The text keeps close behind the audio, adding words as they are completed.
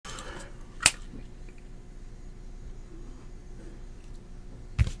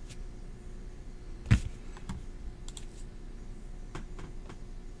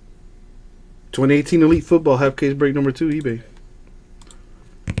2018 Elite Football half case break number 2 eBay.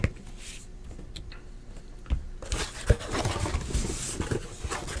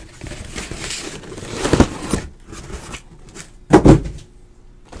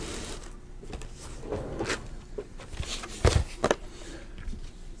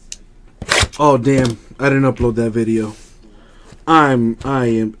 Oh damn, I didn't upload that video.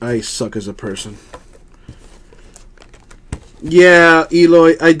 I suck as a person. Yeah,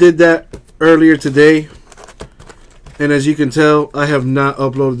 Eloy, I did that earlier today. And as you can tell, I have not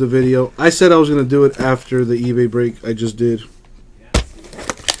uploaded the video. I said I was going to do it after the eBay break. I just did.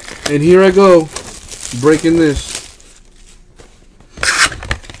 And here I go, breaking this.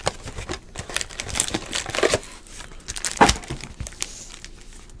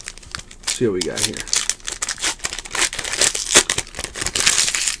 See what we got here.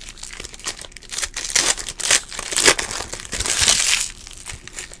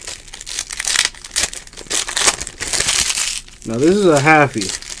 Now this is a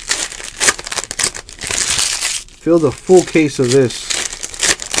halfie. Filled a full case of this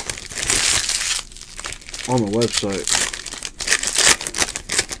on the website.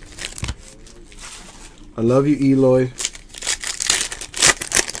 I love you, Eloy.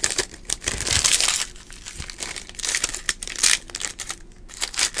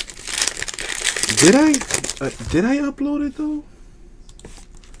 Did I upload it though?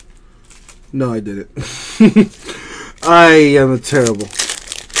 No, I didn't. I am terrible.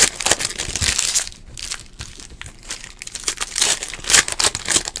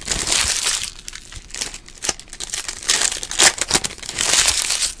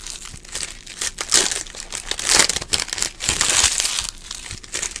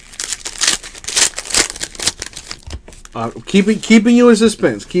 Keeping you in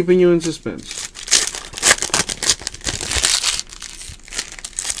suspense. Keeping you in suspense.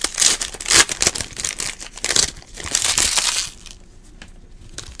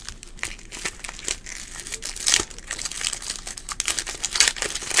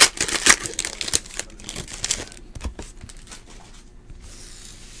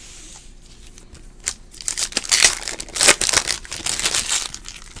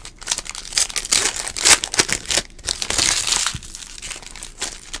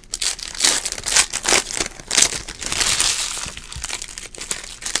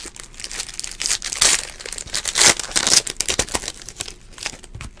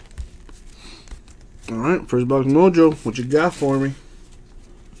 Alright, first box mojo. What you got for me?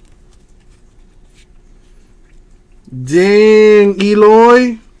 Dang,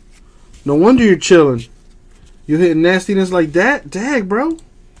 Eloy. No wonder you're chilling. You hitting nastiness like that? Dang, bro.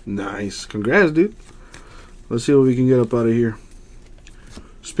 Nice. Congrats, dude. Let's see what we can get up out of here.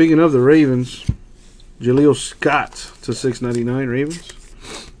 Speaking of the Ravens, Jaleel Scott to $6.99 Ravens.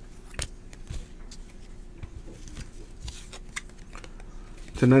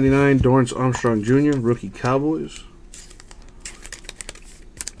 To 99, Dorrance Armstrong Jr., rookie Cowboys.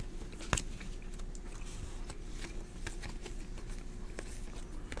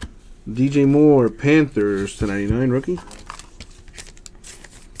 DJ Moore, Panthers to 99, rookie.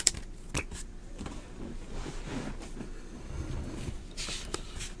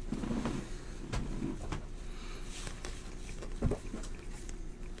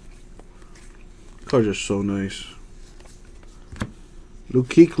 Cards are so nice. Luke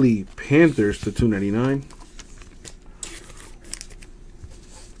Kuechly, Panthers to 299.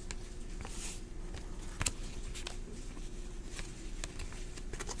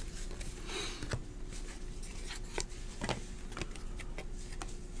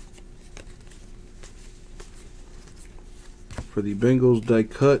 For the Bengals, die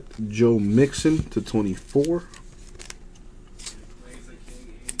cut, Joe Mixon to 24.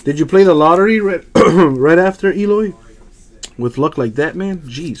 Did you play the lottery right, right after, Eloy? With luck like that, man?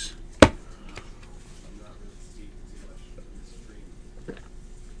 Jeez.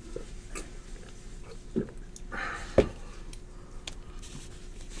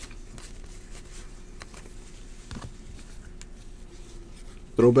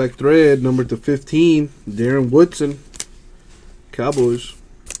 Throwback thread, number to 15, Darren Woodson, Cowboys.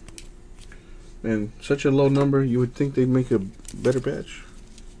 Man, such a low number, you would think they'd make a better patch.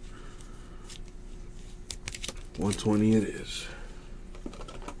 120 it is.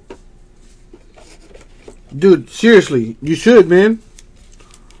 Dude, seriously, you should, man.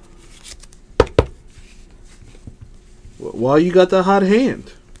 While you got that hot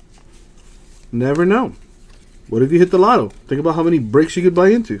hand. Never know. What if you hit the lotto? Think about how many breaks you could buy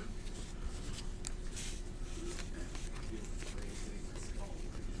into.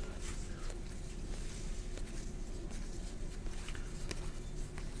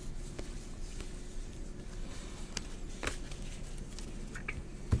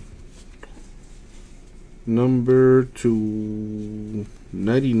 Number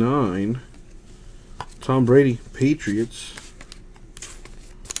 299. Tom Brady, Patriots.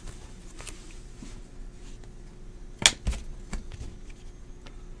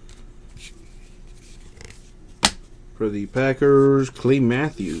 For the Packers, Clay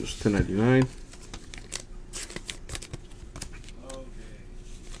Matthews, 1099.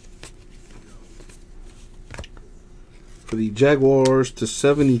 For the Jaguars, to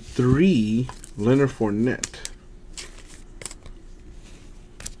 73, Leonard Fournette.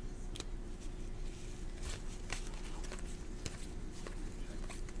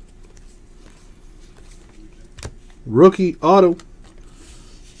 Rookie auto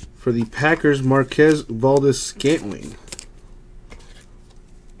for the Packers, Marquez Valdes-Scantling.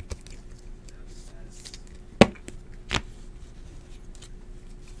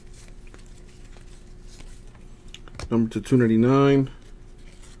 Number 299,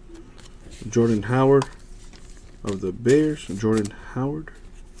 Jordan Howard of the Bears. Jordan Howard.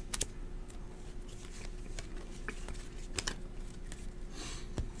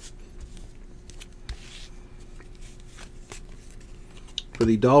 For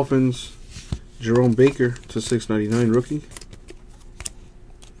the Dolphins, Jerome Baker to 699 rookie.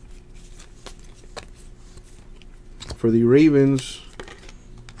 For the Ravens,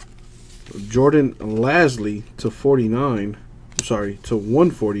 Jordan Lasley to 49. I'm sorry, to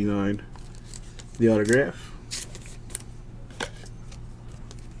 149. The autograph.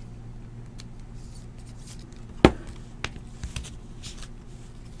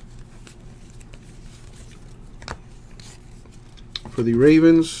 For the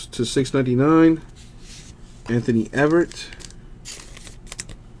Ravens, to 699, Anthony Everett.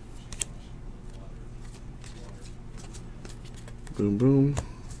 Boom, boom.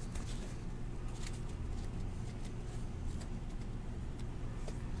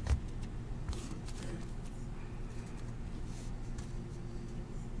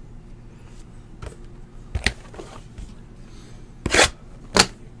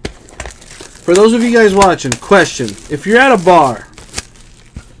 For those of you guys watching, question. If you're at a bar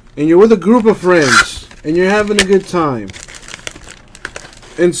and you're with a group of friends and you're having a good time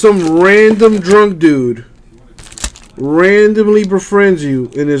and some random drunk dude randomly befriends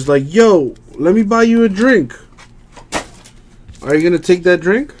you and is like, yo, let me buy you a drink. Are you going to take that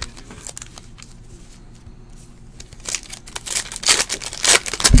drink?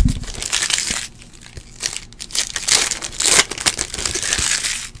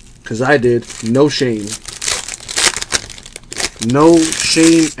 Because I did. No shame. No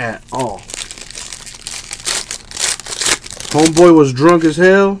shame at all. Homeboy was drunk as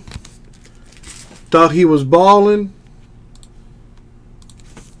hell. Thought he was balling.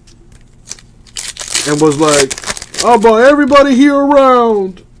 And was like, I'll buy everybody here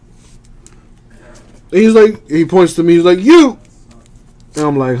around. And he's like, he points to me, he's like, you. And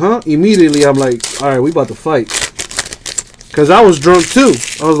I'm like, huh? Immediately I'm like, alright, we about to fight. Because I was drunk too.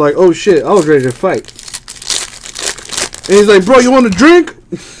 I was like, oh shit, I was ready to fight. And he's like, bro, you want a drink?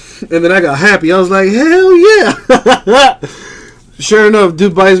 And then I got happy. I was like, hell yeah. Sure enough,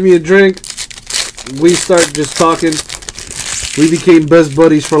 dude buys me a drink. We start just talking. We became best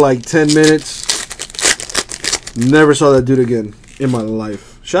buddies for like 10 minutes. Never saw that dude again in my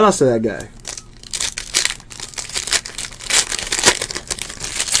life. Shout out to that guy.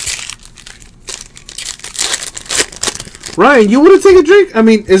 Ryan, you want to take a drink? I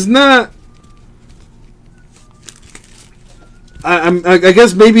mean, it's not... I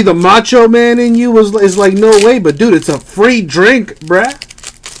guess maybe the macho man in you is like, no way. But, dude, it's a free drink, bruh.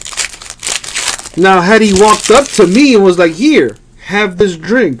 Now, had he walked up to me and was like, here, have this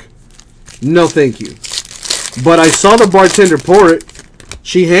drink. No, thank you. But I saw the bartender pour it.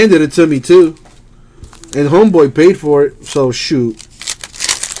 She handed it to me, too. And homeboy paid for it. So, shoot.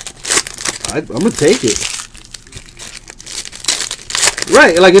 I'm going to take it.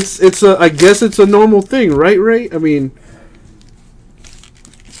 Right, like it's a, I guess it's a normal thing, right, Ray? I mean,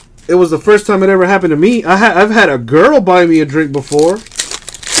 it was the first time it ever happened to me. I've had a girl buy me a drink before,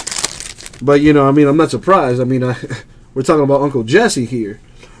 but you know, I mean, I'm not surprised. I mean, we're talking about Uncle Jesse here,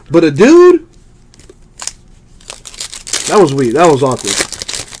 but a dude, that was weird, that was awkward,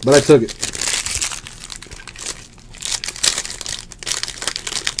 but I took it.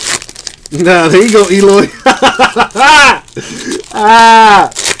 Nah, there you go, Eloy.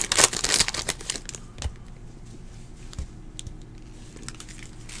 Ah.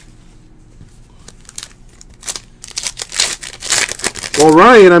 Well,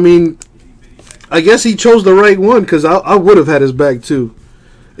 Ryan, I mean, I guess he chose the right one because I would have had his bag too.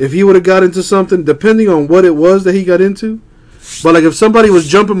 If he would have got into something, depending on what it was that he got into. But like if somebody was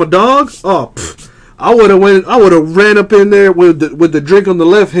jumping my dog, oh, I would have ran up in there with the drink on the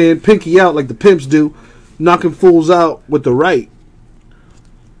left hand, pinky out like the pimps do, knocking fools out with the right.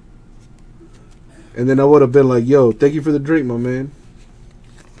 And then I would have been like, yo, thank you for the drink, my man.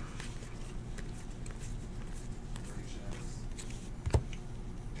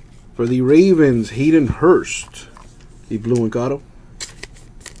 For the Ravens, Hayden Hurst, the blue and auto.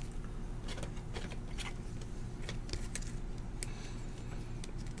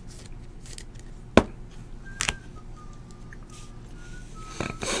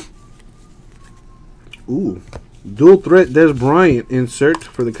 Ooh, dual threat Des Bryant insert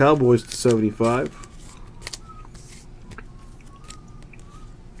for the Cowboys to 75.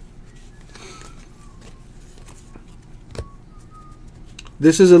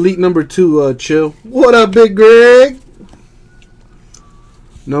 This is Elite number 2, Chill. What up, Big Greg?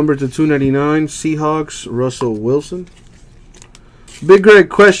 Number to 299, Seahawks, Russell Wilson. Big Greg,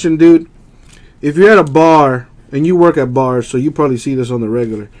 question, dude. If you're at a bar, and you work at bars, so you probably see this on the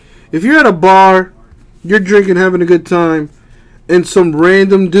regular. If you're at a bar, you're drinking, having a good time, and some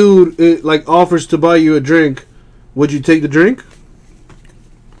random dude like offers to buy you a drink, would you take the drink?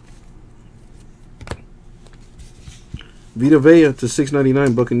 Vita Vea to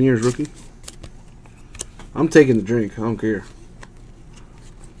 699, Buccaneers rookie. I'm taking the drink. I don't care.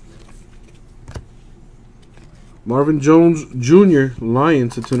 Marvin Jones Jr.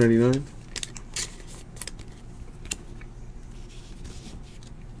 Lions to 299.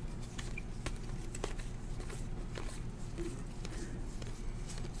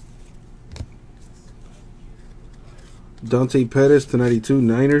 Dante Pettis to 92,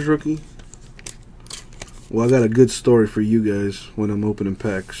 Niners rookie. Well, I got a good story for you guys when I'm opening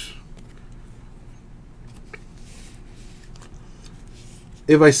packs.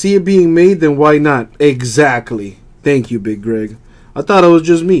 If I see it being made, then why not? Exactly. Thank you, Big Greg. I thought it was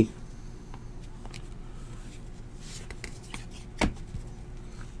just me.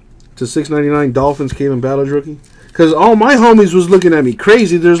 To 699, Dolphins, Kalen Ballard rookie. Because all my homies was looking at me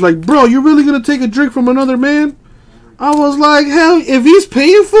crazy. There's like, bro, you really going to take a drink from another man? I was like, hell, if he's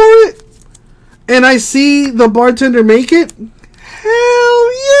paying for it and I see the bartender make it,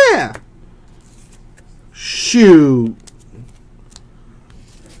 hell yeah. Shoot.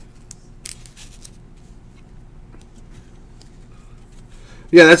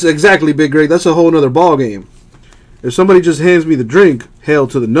 Yeah, that's exactly, Big Greg. That's a whole nother ball game. If somebody just hands me the drink, hell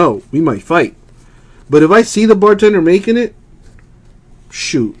to the no. We might fight. But if I see the bartender making it,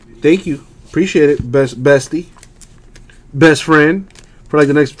 shoot. Thank you. Appreciate it, bestie. Best friend for like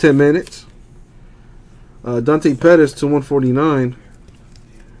the next 10 minutes. Dante Pettis to 149.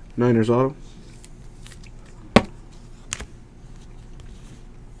 Niners auto.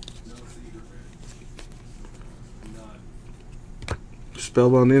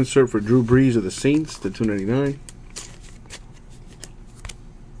 Spellbound insert for Drew Brees of the Saints to 299.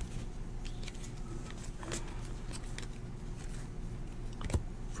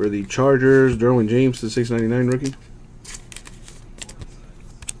 For the Chargers, Derwin James to 699 rookie.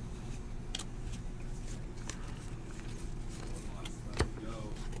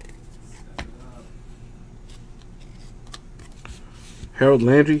 Harold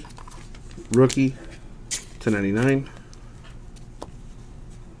Landry, rookie, $10.99.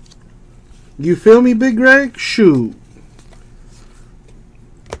 You feel me, Big Greg? Shoot.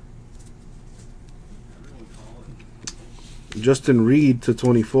 Justin Reed to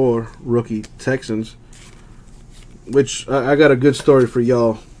 24, rookie, Texans. Which I got a good story for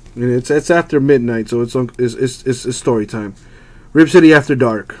y'all. And it's after midnight, so it's story time. Rip City After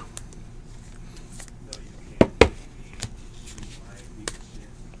Dark.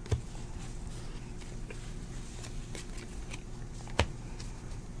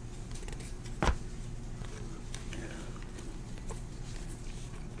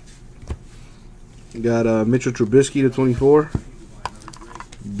 Got Mitchell Trubisky to 24.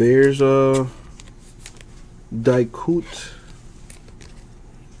 Bears Daikut.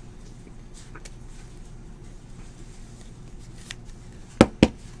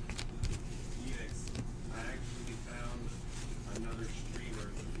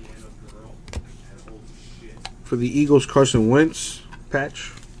 For the Eagles, Carson Wentz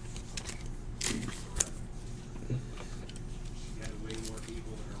patch.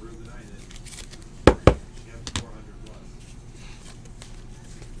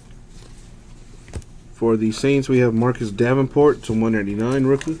 For the Saints, we have Marcus Davenport to 199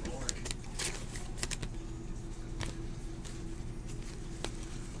 rookie.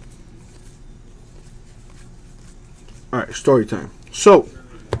 Alright, story time. So,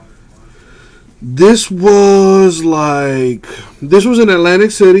 this was in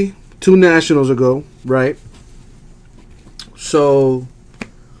Atlantic City. 2 nationals ago, right? So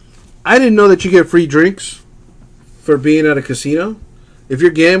I didn't know that you get free drinks for being at a casino. If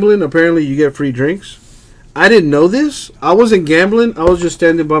you're gambling, apparently you get free drinks. I didn't know this. I wasn't gambling. I was just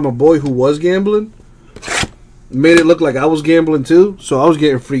standing by my boy who was gambling. Made it look like I was gambling too. So I was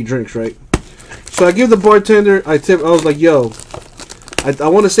getting free drinks, right? So I give the bartender, I was like, yo, I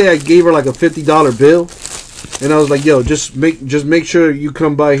want to say I gave her like a $50 bill. And I was like, yo, just make sure you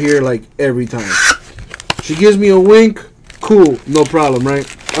come by here like every time. She gives me a wink. Cool. No problem, right?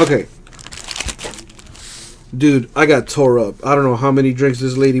 Okay. Dude, I got tore up. I don't know how many drinks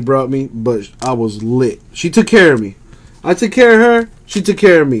this lady brought me, but I was lit. She took care of me. I took care of her. She took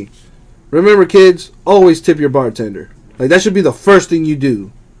care of me. Remember, kids, always tip your bartender. Like, that should be the first thing you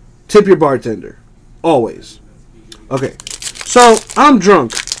do. Tip your bartender. Always. Okay. So, I'm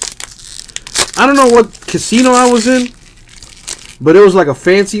drunk. I don't know what casino I was in, but it was like a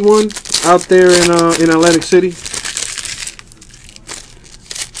fancy one out there in Atlantic City.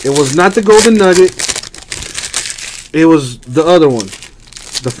 It was not the Golden Nugget. It was the other one,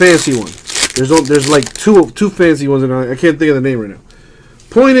 the fancy one. There's like two fancy ones, and I can't think of the name right now.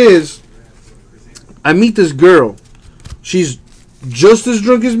 Point is, I meet this girl. She's just as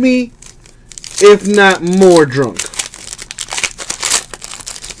drunk as me, if not more drunk.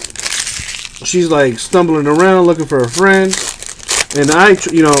 She's like stumbling around looking for a friend, and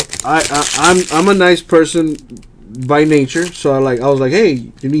I'm a nice person by nature, so I was like,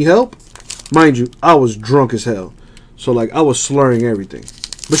 hey, you need help? Mind you, I was drunk as hell. So, like, I was slurring everything.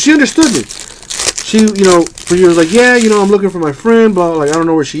 But she understood me. She was like, yeah, I'm looking for my friend, blah, like, I don't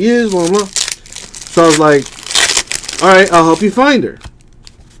know where she is, blah, blah. So I was like, all right, I'll help you find her.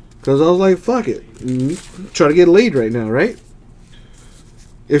 Because I was like, fuck it. Try to get laid right now, right?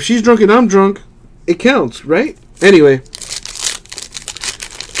 If she's drunk and I'm drunk, it counts, right? Anyway.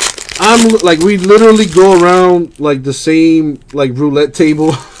 We literally go around, like, the same, like, roulette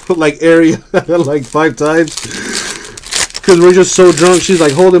table, like, area, like, 5 times. Because we're just so drunk. She's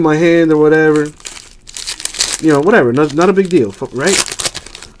like holding my hand or whatever. Whatever. Not a big deal, right?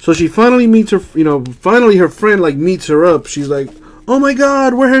 So she finally meets her, finally her friend like meets her up. She's like, oh my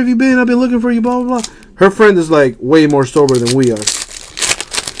God, where have you been? I've been looking for you, blah, blah, blah. Her friend is like way more sober than we are.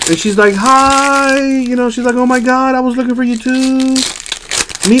 And she's like, hi. She's like, oh my God, I was looking for you too.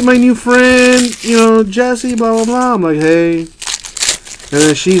 Meet my new friend, Jessie, blah, blah, blah. I'm like, hey. And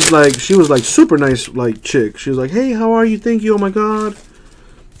then she was like super nice, like chick. She was like, hey, how are you? Thank you. Oh my God.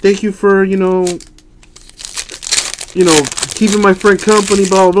 Thank you for, keeping my friend company,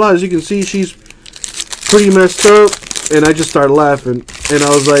 blah, blah, blah. As you can see, she's pretty messed up. And I just started laughing. And I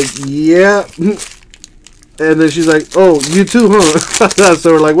was like, yeah. And then she's like, oh, you too, huh?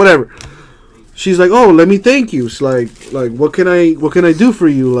 So we're like, whatever. She's like, oh, let me thank you. It's like what can I do for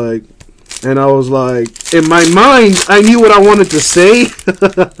you? Like, and I was like, in my mind, I knew what I wanted to say,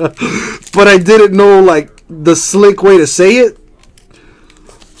 but I didn't know, like, the slick way to say it.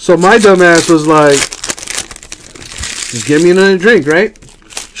 So my dumb ass was like, just give me another drink, right?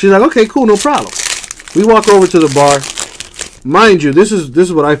 She's like, okay, cool, no problem. We walk over to the bar. Mind you, this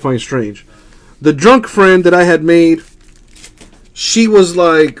is what I find strange. The drunk friend that I had made, she was,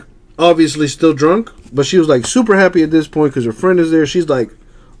 like, obviously still drunk, but she was, like, super happy at this point because her friend is there. She's, like,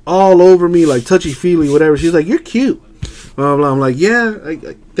 all over me, like touchy-feely, whatever. She's like, you're cute. I'm like, yeah,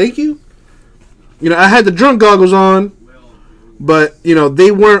 thank you. I had the drunk goggles on, but, they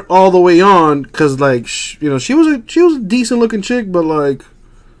weren't all the way on because, like, she was a decent-looking chick, but, like,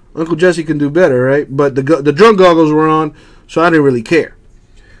 Uncle Jesse can do better, right? But the drunk goggles were on, so I didn't really care.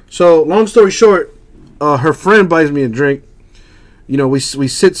 So, long story short, her friend buys me a drink. We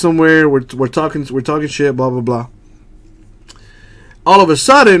sit somewhere, we're talking shit, blah, blah, blah. All of a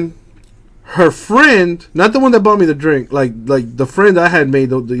sudden, her friend, not the one that bought me the drink, like the friend I had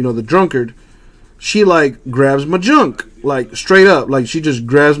made, the drunkard, she like grabs my junk, like straight up, like she just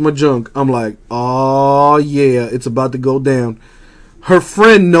grabs my junk. I'm like, oh yeah, it's about to go down. Her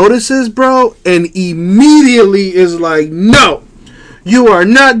friend notices, bro, and immediately is like, no, you are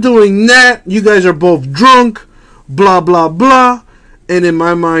not doing that. You guys are both drunk, blah, blah, blah. And in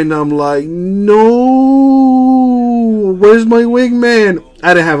my mind, I'm like, no, where's my wingman?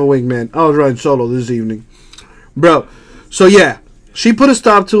 I didn't have a wingman. I was riding solo this evening. Bro, so yeah, she put a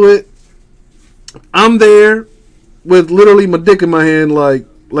stop to it. I'm there with literally my dick in my hand like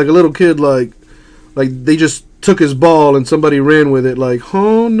a little kid, like they just took his ball and somebody ran with it, like,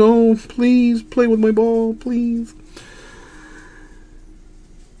 oh no, please, play with my ball, please.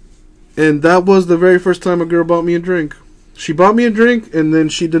 And that was the very first time a girl bought me a drink. She bought me a drink, and then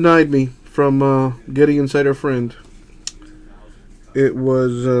she denied me from getting inside her friend. It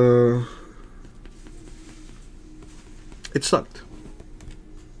was, it sucked.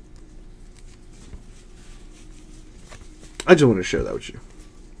 I just want to share that with you.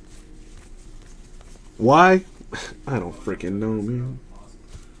 Why? I don't freaking know, man.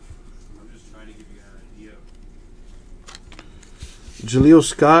 Jaleel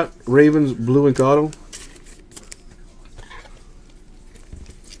Scott, Ravens, blue ink auto.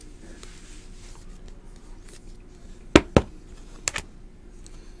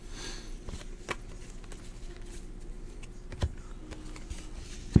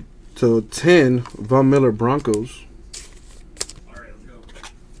 So 10, Von Miller, Broncos. All right, let's go.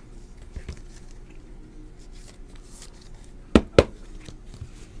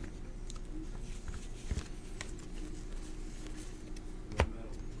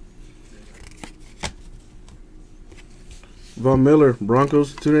 Von Miller,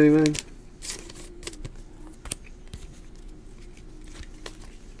 Broncos, $2.99.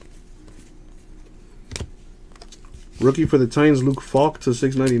 Rookie for the Titans, Luke Falk to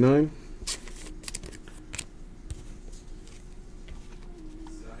 $6.99.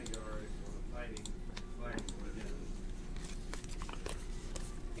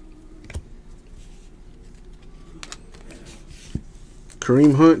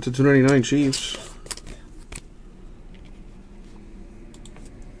 Kareem Hunt to $2.99 Chiefs.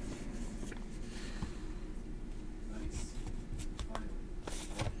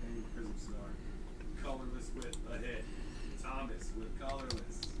 Colorless with a hit. Thomas with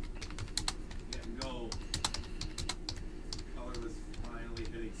colorless. Getting gold. Colorless finally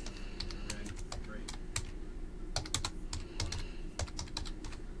hitting something. Great.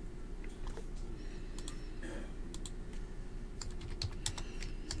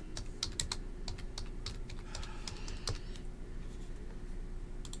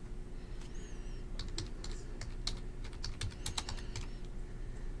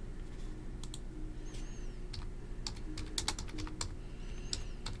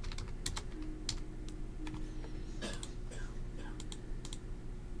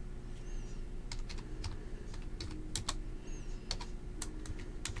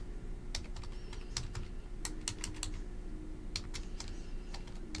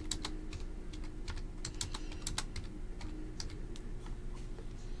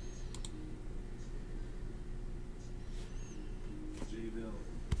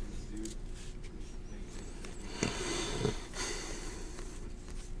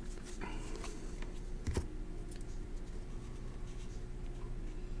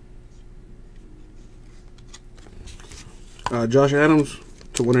 Josh Adams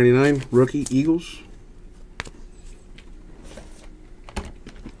to $1.99 rookie Eagles.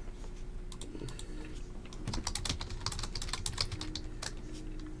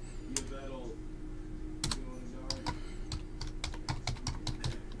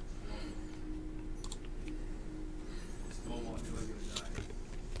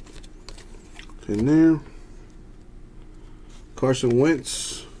 In there, Carson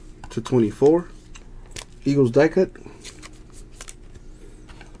Wentz to 24. Eagles die cut.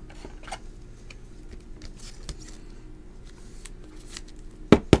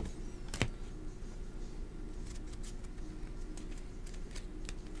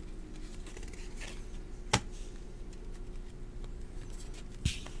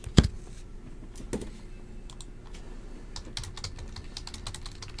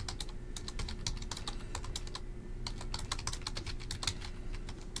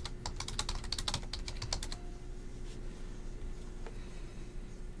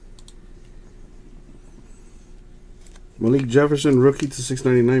 Malik Jefferson, rookie to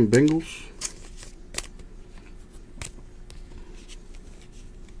 $6.99 Bengals.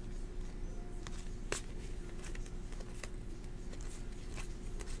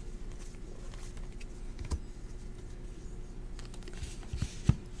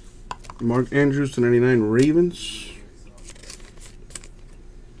 Mark Andrews to 99 Ravens.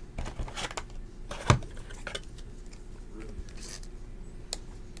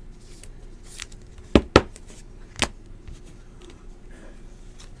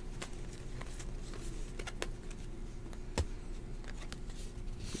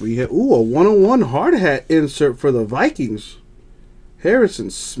 We have, ooh, a 101 hard hat insert for the Vikings.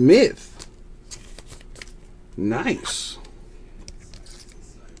 Harrison Smith. Nice.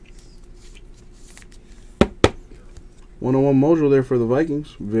 One-on-one Mojo there for the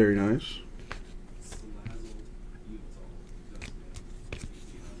Vikings. Very nice.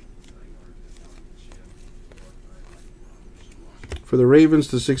 For the Ravens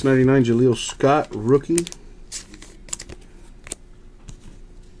to $6.99 Jaleel Scott, rookie.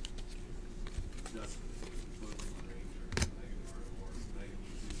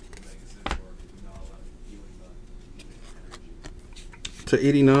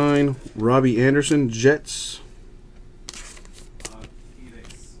 /89, Robbie Anderson, Jets.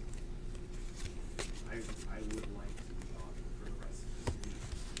 Phoenix. I would like to be on for the rest of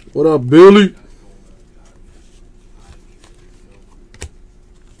this week. What up, Billy?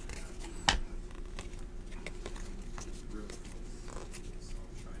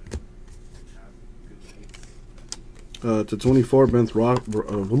 To 24, Ben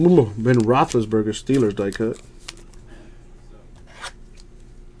Roethlisberger, Steelers die cut.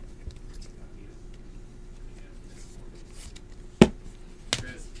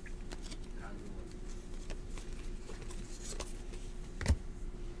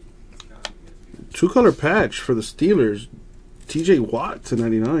 Two-color patch for the Steelers. TJ Watt to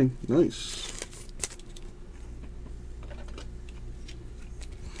 99. Nice.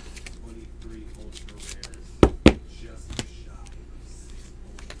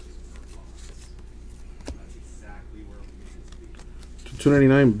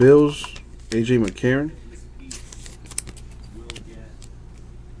 $2.99 Bills, AJ McCarron.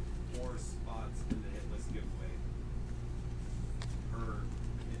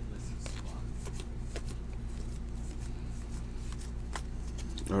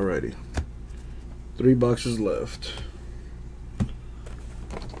 Alrighty. 3 boxes left.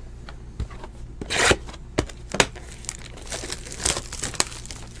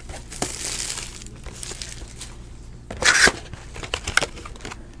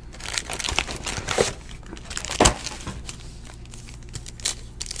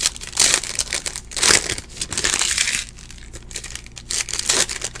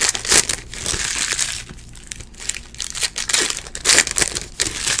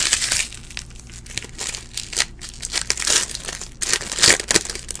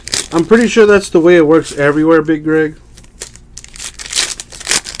 I'm pretty sure that's the way it works everywhere, Big Greg.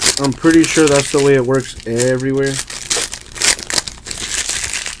 I'm pretty sure that's the way it works everywhere.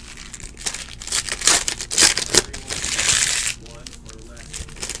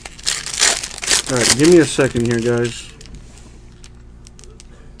 Alright, give me a second here, guys.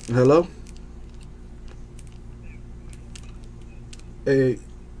 Hello? Hey,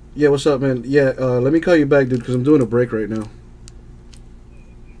 yeah, what's up, man? Yeah, let me call you back, dude, because I'm doing a break right now.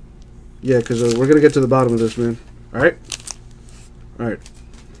 Yeah, because we're going to get to the bottom of this, man. Alright? Alright.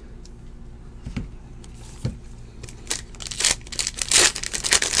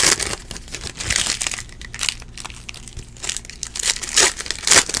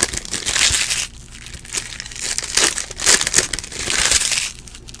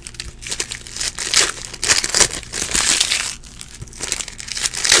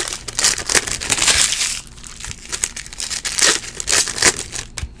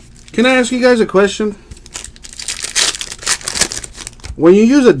 Can I ask you guys a question? When you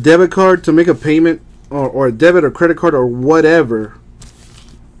use a debit card to make a payment, or a debit or credit card or whatever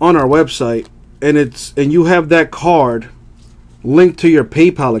on our website, and you have that card linked to your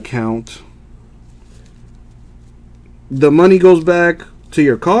PayPal account, the money goes back to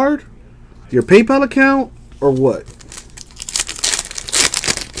your card, your PayPal account, or what?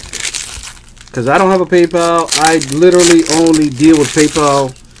 Because I don't have a PayPal. I literally only deal with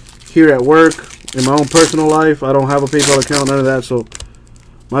PayPal here at work. In my own personal life, I don't have a PayPal account, none of that, so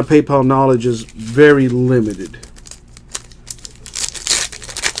my PayPal knowledge is very limited.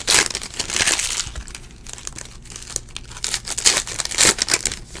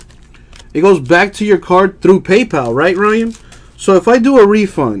 It goes back to your card through PayPal, right, Ryan? So if I do a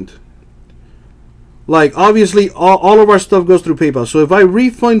refund, like obviously all of our stuff goes through PayPal. So if I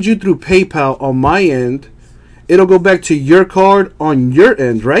refund you through PayPal on my end, it'll go back to your card on your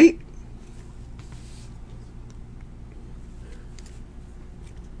end, right?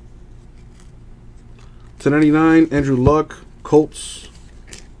 $10.99, Andrew Luck, Colts.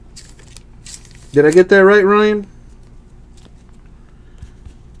 Did I get that right, Ryan?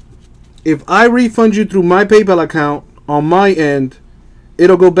 If I refund you through my PayPal account on my end,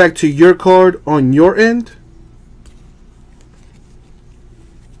 it'll go back to your card on your end?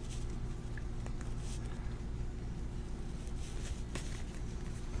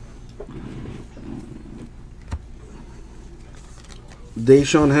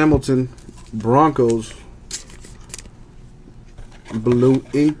 Deshaun Hamilton, Broncos, blue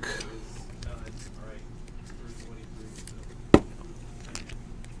ink.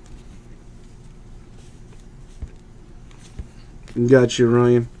 Got you,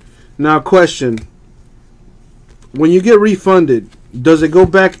 Ryan. Now, question. When you get refunded, does it go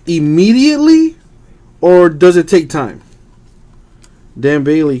back immediately or does it take time? Dan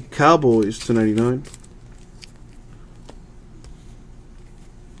Bailey, Cowboys /99.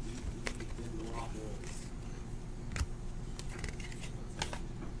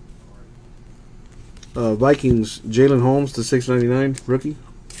 Vikings, Jalen Holmes to 699 rookie.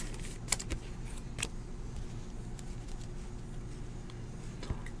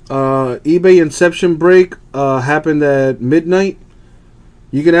 eBay Inception break happened at midnight.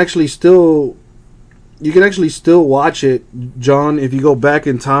 You can actually still watch it, John, if you go back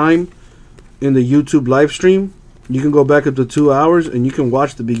in time in the YouTube live stream. You can go back up to 2 hours and you can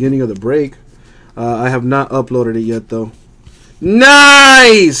watch the beginning of the break. I have not uploaded it yet though.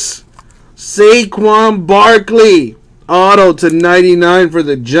 Nice! Saquon Barkley auto to 99 for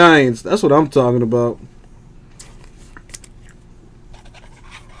the Giants. That's what I'm talking about.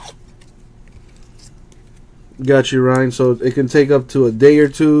 Got you, Ryan. So it can take up to a day or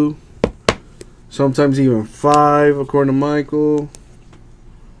two. Sometimes even 5, according to Michael.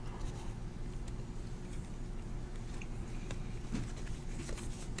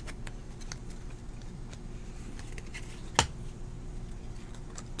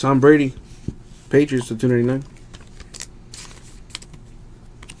 Tom Brady, Patriots to 299.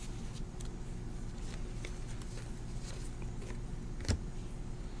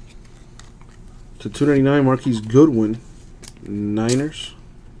 To 299, Marquise Goodwin, Niners.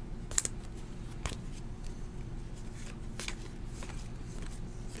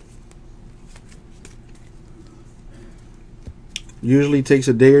 Usually takes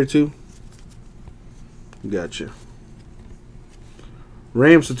a day or two. Gotcha.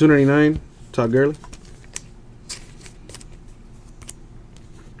 Rams to 299, Todd Gurley.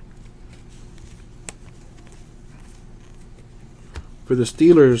 For the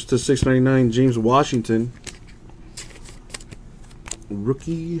Steelers to 699, James Washington,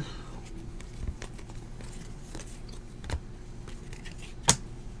 rookie.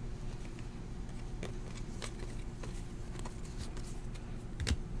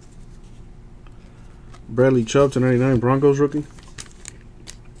 Bradley Chubb to 99, Broncos rookie.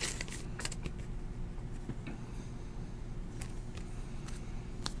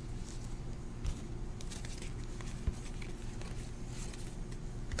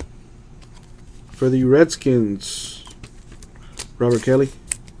 For the Redskins, Robert Kelly,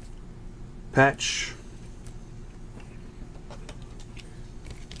 patch.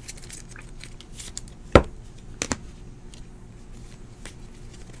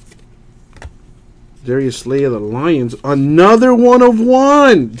 Darius Slay of the Lions, another 1 of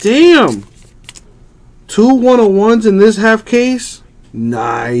 1. Damn, 2 1-of-1s in this half case.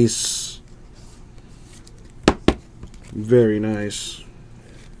 Nice, very nice.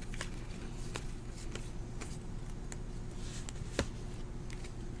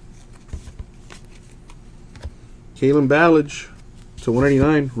 Kalen Ballage to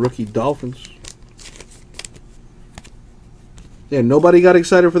 189, rookie Dolphins. Yeah, nobody got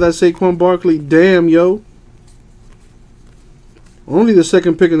excited for that Saquon Barkley. Damn, yo. Only the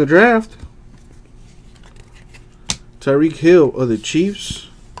second pick in the draft. Tyreek Hill of the Chiefs.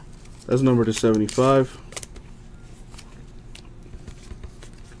 That's numbered to 75.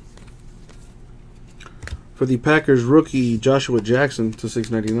 For the Packers, rookie Joshua Jackson to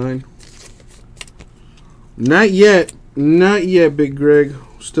 699. Not yet, Big Greg.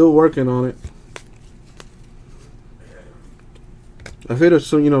 Still working on it. I've hit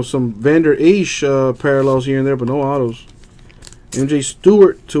some Vander Esch parallels here and there, but no autos. MJ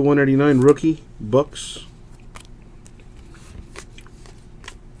Stewart to 189, rookie Bucks.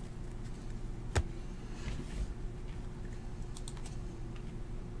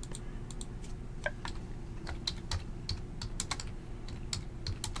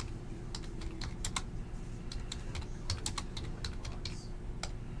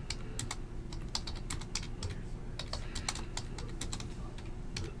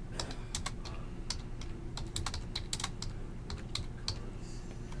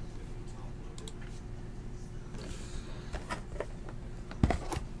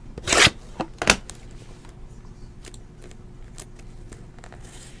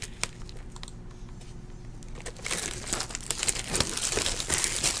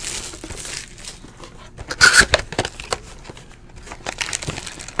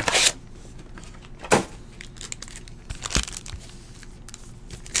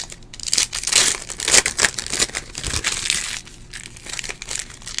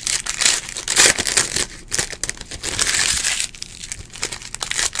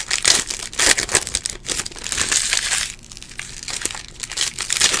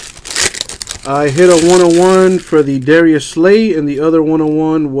 I hit a 101 for the Darius Slay, and the other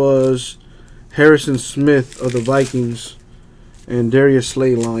 101 was Harrison Smith of the Vikings and Darius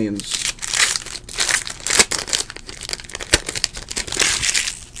Slay Lions.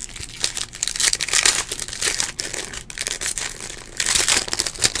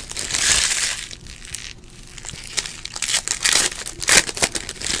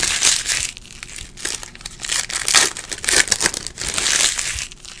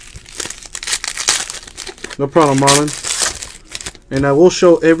 No problem, Marlon. And I will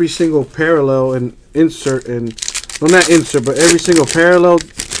show every single parallel and insert and, well, not insert, but every single parallel,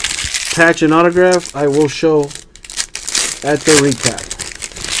 patch, and autograph I will show at the recap.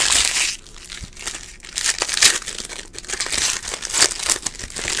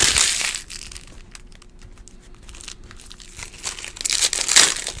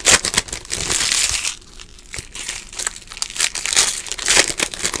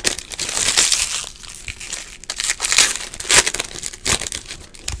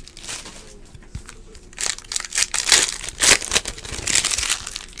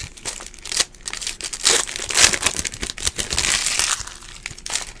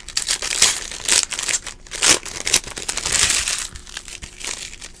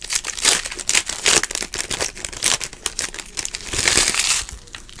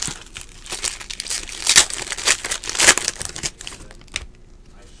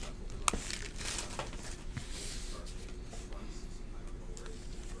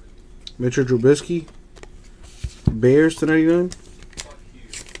 Mitchell Trubisky, Bears to 99.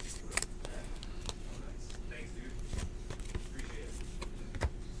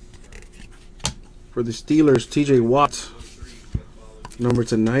 For the Steelers, TJ Watt, number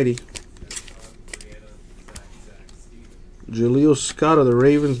to 90. Jaleel Scott of the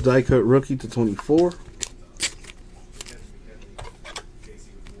Ravens, die cut rookie to 24.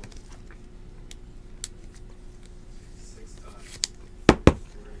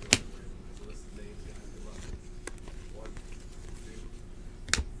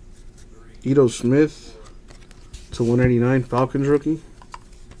 Ito Smith to 189, Falcons rookie.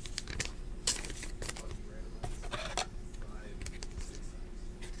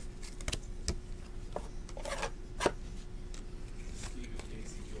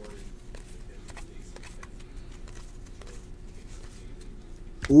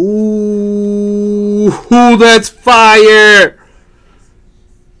 Ooh, that's fire!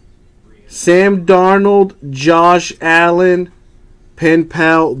 Sam Darnold, Josh Allen, Pen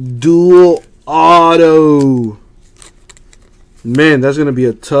Pal dual auto. Man, that's going to be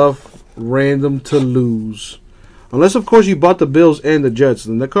a tough random to lose. Unless, of course, you bought the Bills and the Jets,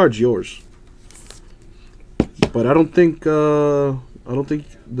 then that card's yours. But I don't think the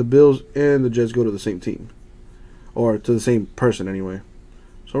Bills and the Jets go to the same team. Or to the same person, anyway.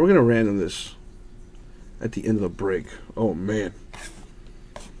 So we're going to random this at the end of the break. Oh, man.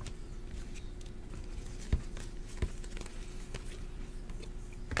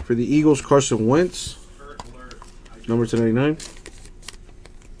 For the Eagles, Carson Wentz, number 299.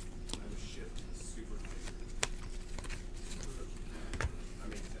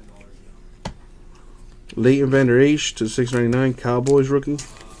 Leighton Vander Esch to 699, Cowboys rookie.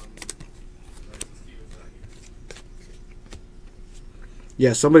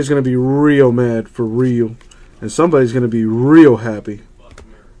 Yeah, somebody's going to be real mad for real. And somebody's going to be real happy.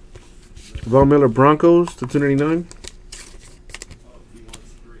 Von Miller, Broncos to 299.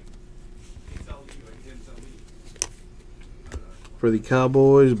 For the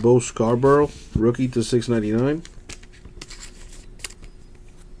Cowboys, Bo Scarborough, rookie to 699.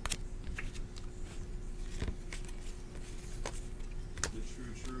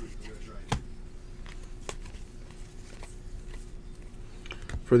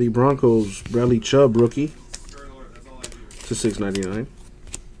 For the Broncos, Bradley Chubb, rookie to 699.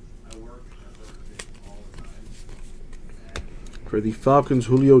 For the Falcons,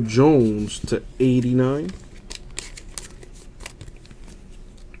 Julio Jones to 89.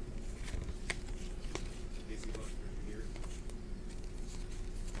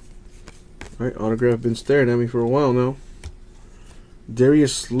 Alright, autograph been staring at me for a while now.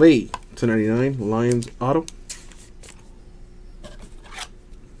 Darius Slay to 99, Lions auto.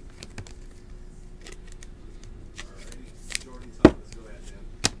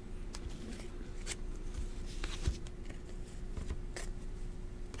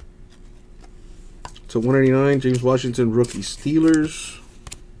 To 189, James Washington, rookie Steelers.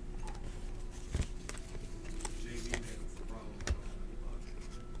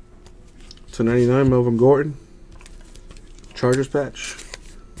 To 99, Melvin Gordon, Chargers patch.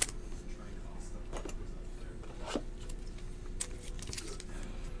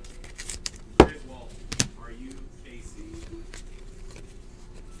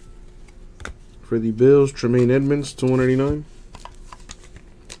 For the Bills, Tremaine Edmonds to 189.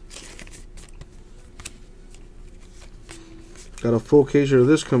 Got a full case of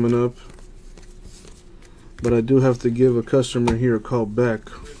this coming up, but I do have to give a customer here a call back.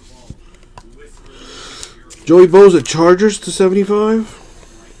 Joey Bosa, Chargers to 75.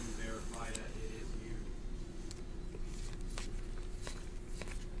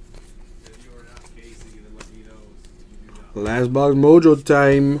 Last box mojo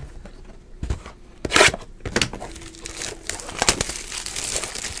time.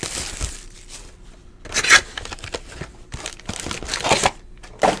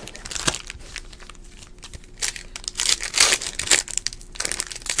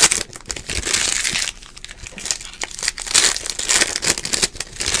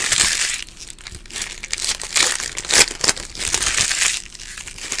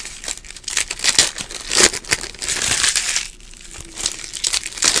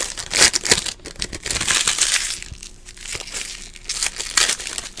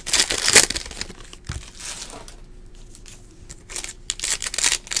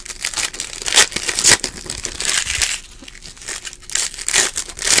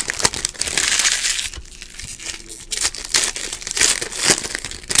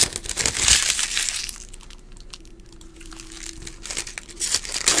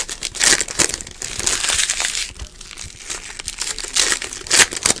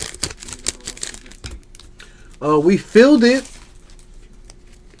 We filled it.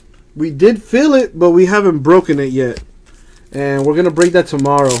 We did fill it, but we haven't broken it yet. And we're going to break that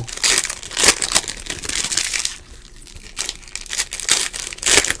tomorrow.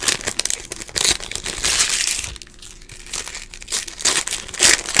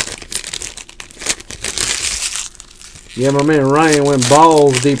 Yeah, my man Ryan went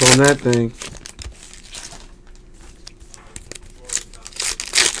balls deep on that thing.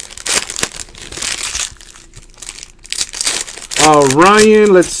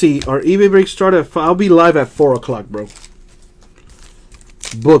 Ryan, let's see. Our eBay break start at 5. I'll be live at 4 o'clock, bro.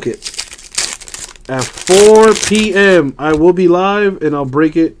 Book it. At 4 p.m. I will be live, and I'll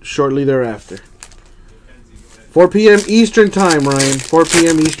break it shortly thereafter. 4 p.m. Eastern time, Ryan. 4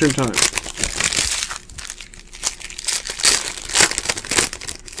 p.m. Eastern time.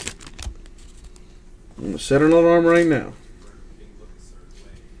 I'm going to set an alarm right now.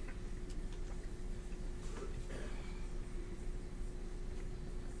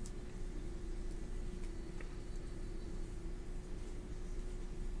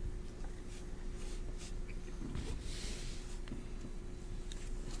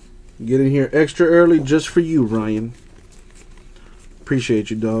 Get in here extra early just for you, Ryan.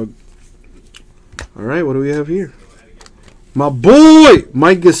 Appreciate you, dog. All right, what do we have here? My boy,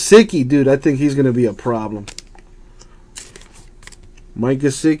 Mike Gesicki. Dude, I think he's going to be a problem. Mike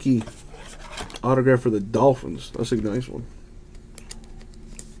Gesicki. Autograph for the Dolphins. That's a nice one.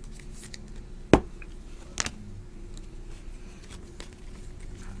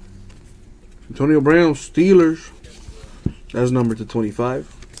 Antonio Brown, Steelers. That's numbered to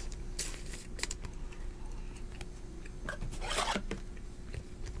 25.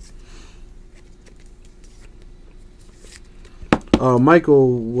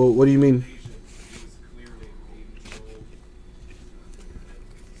 Michael, what do you mean?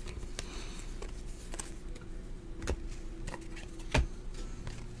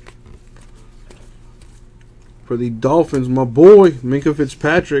 For the Dolphins, my boy, Minkah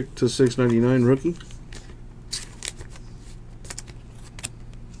Fitzpatrick to 6.99 rookie.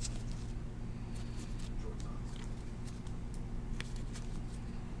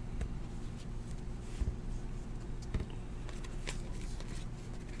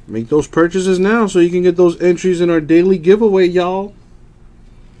 Make those purchases now so you can get those entries in our daily giveaway, y'all.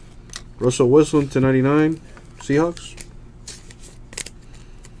 Russell Wilson to 99, Seahawks.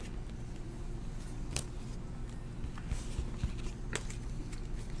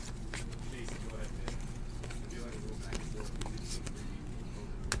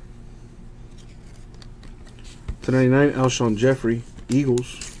 To 99, Alshon Jeffrey,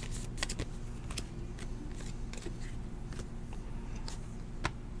 Eagles.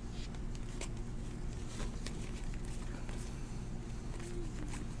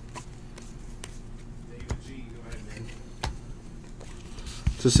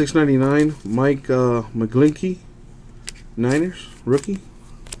 To 6.99, Mike McGlinchey, Niners, rookie.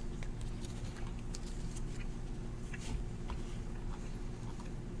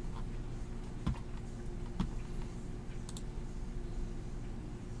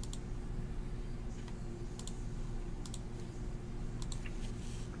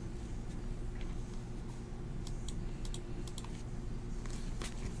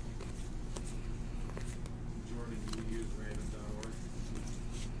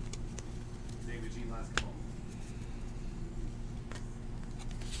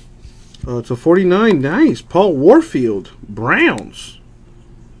 To 49, nice. Paul Warfield, Browns.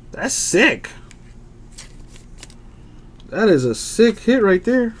 That's sick. That is a sick hit right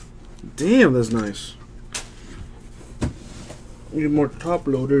there. Damn, that's nice. Need more top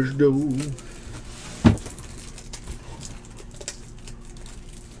loaders, though.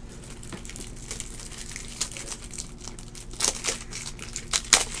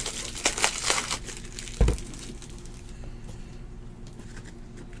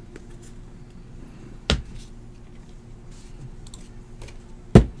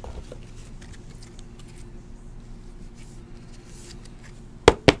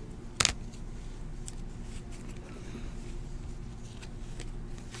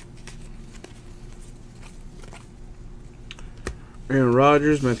 Aaron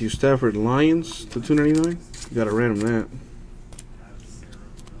Rodgers, Matthew Stafford, Lions to 299. You got to random that.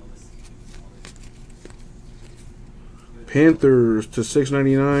 Panthers to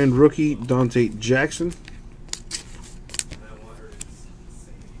 699. Rookie Dante Jackson.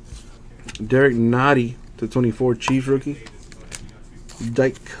 Derek Nottie to 24. Chiefs rookie.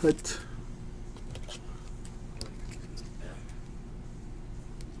 Dike cut.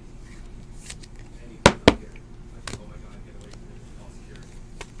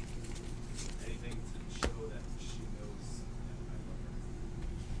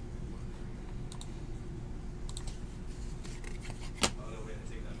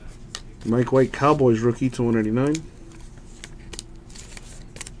 Mike White, Cowboys rookie to 199.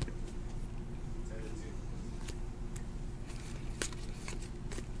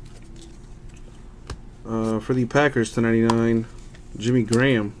 For the Packers to 99, Jimmy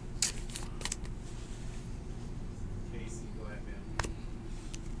Graham.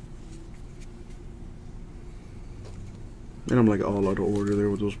 And I'm like all out of order there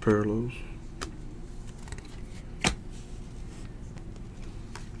with those parallels.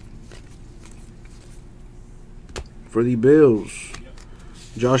 For the Bills,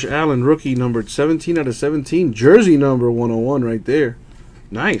 Josh Allen, rookie, numbered 17 out of 17. Jersey number 101 right there.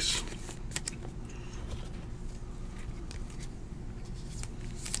 Nice.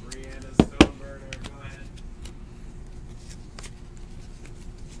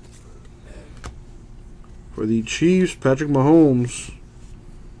 For the Chiefs, Patrick Mahomes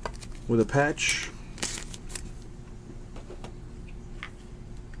with a patch.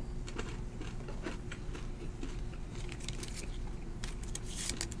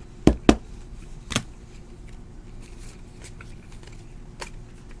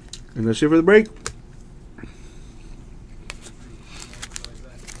 And that's it for the break.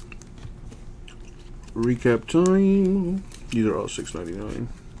 Recap time. These are all $6.99.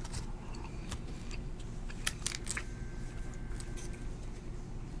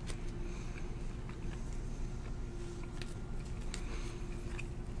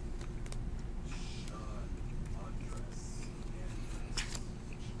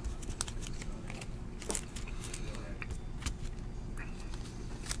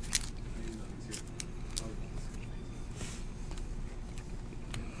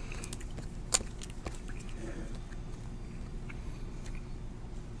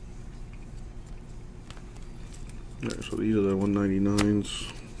 Alright, so these are the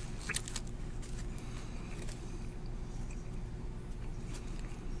 199s.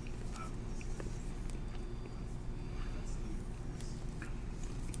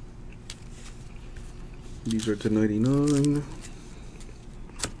 These are $10.99.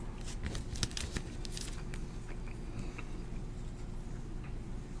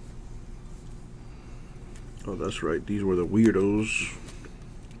 Oh, that's right. These were the weirdos.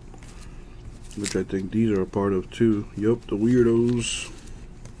 Which I think these are a part of too. Yup, the weirdos.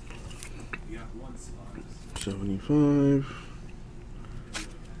 75.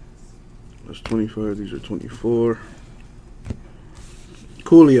 That's 25. These are 24.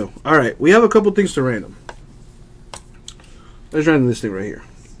 Coolio. Alright, we have a couple things to random. Let's random this thing right here.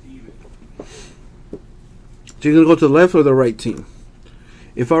 So you're going to go to the left or the right team.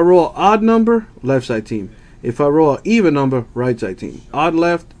 If I roll an odd number, left side team. If I roll an even number, right side team. Odd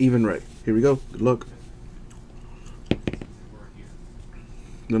left, even right. Here we go. Good luck.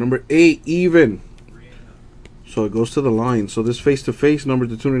 The number 8, even. So it goes to the Lions. So this face-to-face number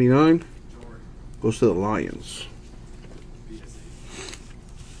to 299 goes to the Lions.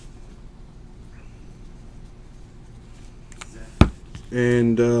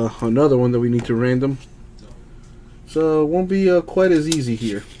 And another one that we need to random. So it won't be quite as easy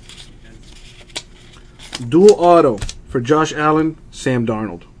here. Dual auto for Josh Allen, Sam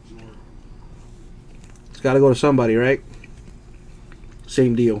Darnold. It's got to go to somebody, right?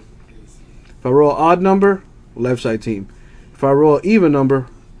 Same deal. If I roll an odd number, left side team. If I roll an even number,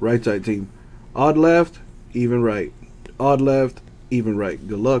 right side team. Odd left, even right. Odd left, even right.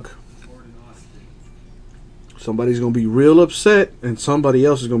 Good luck. Somebody's going to be real upset, and somebody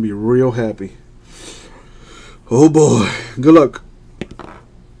else is going to be real happy. Oh boy. Good luck.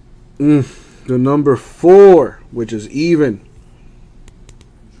 The number 4, which is even,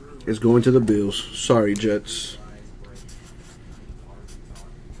 is going to the Bills. Sorry, Jets.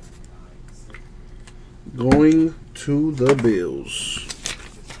 Going to the Bills.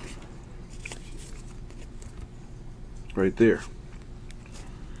 Right there.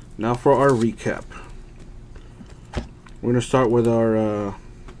 Now for our recap. We're going to start with our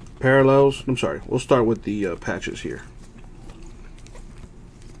parallels. I'm sorry. We'll start with the patches here.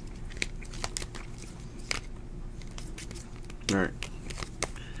 All right.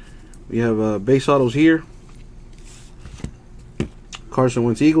 We have base autos here. Carson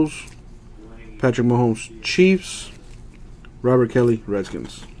Wentz, Eagles. Patrick Mahomes, Chiefs. Robert Kelly,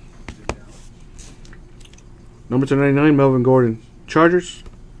 Redskins. Number 299, Melvin Gordon, Chargers.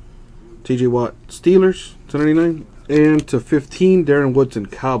 TJ Watt, Steelers, 299. And to 15, Darren Woodson,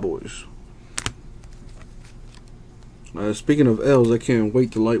 Cowboys. Speaking of L's, I can't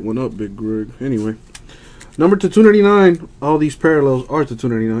wait to light one up, Big Greg. Anyway, number to 299, all these parallels are to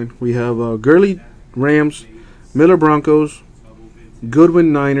 299. We have Gurley, Rams. Miller, Broncos.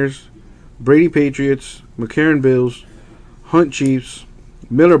 Goodwin, Niners. Brady, Patriots. McCarron, Bills. Hunt, Chiefs.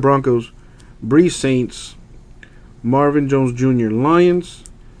 Miller, Broncos. Breeze, Saints. Marvin Jones Jr., Lions.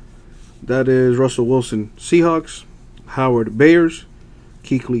 That is Russell Wilson, Seahawks. Howard, Bears.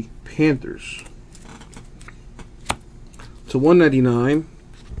 Kuechly, Panthers. To 199,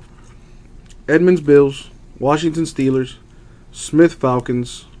 Edmonds, Bills. Washington, Steelers. Smith,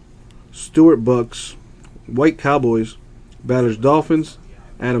 Falcons. Stewart, Bucks. White, Cowboys. Ballers, Dolphins.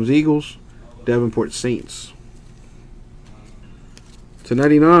 Adams, Eagles. Davenport, Saints. To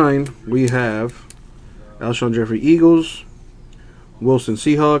 99, we have Alshon Jeffrey, Eagles. Wilson,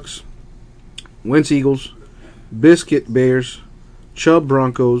 Seahawks. Wentz, Eagles. Biscuit, Bears. Chubb,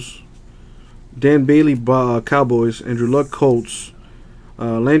 Broncos. Dan Bailey, Cowboys. Andrew Luck, Colts.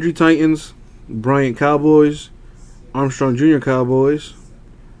 Landry, Titans. Bryant, Cowboys. Armstrong Jr., Cowboys.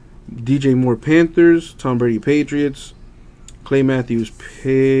 DJ Moore, Panthers. Tom Brady, Patriots. Clay Matthews,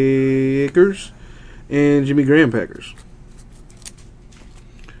 Packers. And Jimmy Graham, Packers.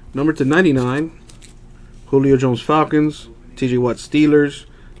 Number to 99, Julio Jones, Falcons. TJ Watt, Steelers.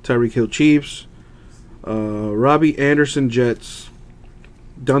 Tyreek Hill, Chiefs. Robbie Anderson, Jets.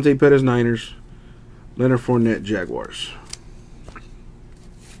 Dante Pettis, Niners. Leonard Fournette, Jaguars.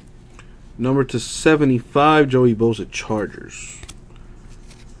 Number to 75, Joey Bosa, Chargers.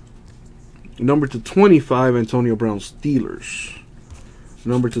 Number to 25, Antonio Brown, Steelers.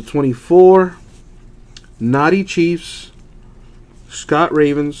 Number to 24, Naughty, Chiefs. Scott,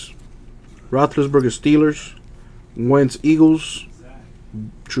 Ravens. Roethlisberger, Steelers. Wentz, Eagles.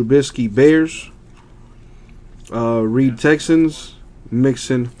 Trubisky, Bears. Reed, Texans.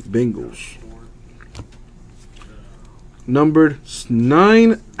 Mixon, Bengals. Numbered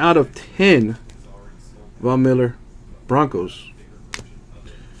 9 out of 10, Von Miller, Broncos.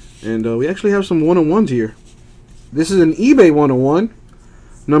 And we actually have some 1-on-1s here. This is an eBay 1-on-1.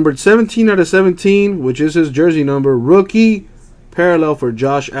 Numbered 17 out of 17, which is his jersey number. Rookie parallel for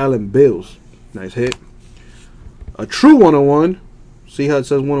Josh Allen, Bills. Nice hit. A true 1-on-1. See how it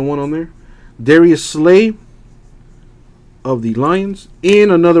says 1-on-1 on there? Darius Slay of the Lions.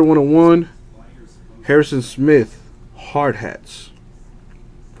 And another 1-on-1. Harrison Smith, hard hats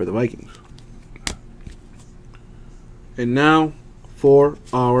for the Vikings. And now for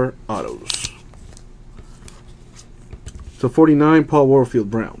our autos. To 49, Paul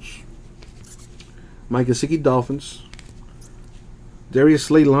Warfield, Browns. Mike Gesicki, Dolphins. Darius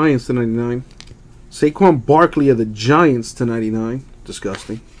Slay, Lions to 99. Saquon Barkley of the Giants to 99.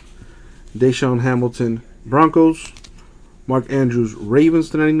 Disgusting. Deshaun Hamilton, Broncos. Mark Andrews, Ravens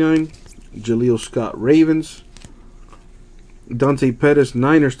to 99. Jaleel Scott, Ravens. Dante Pettis,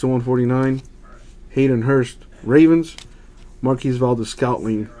 Niners to 149. Hayden Hurst, Ravens. Marquise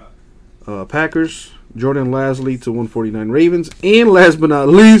Valdes-Scantling, Packers. Jordan Lasley to 149, Ravens. And last but not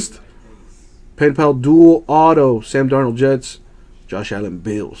least, Pen Pal Dual Auto, Sam Darnold, Jets. Josh Allen,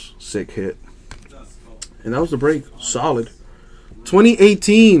 Bills. Sick hit. And that was the break. Solid.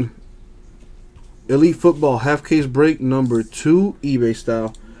 2018 Elite Football half case break number 2, eBay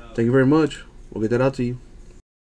style. Thank you very much. We'll get that out to you.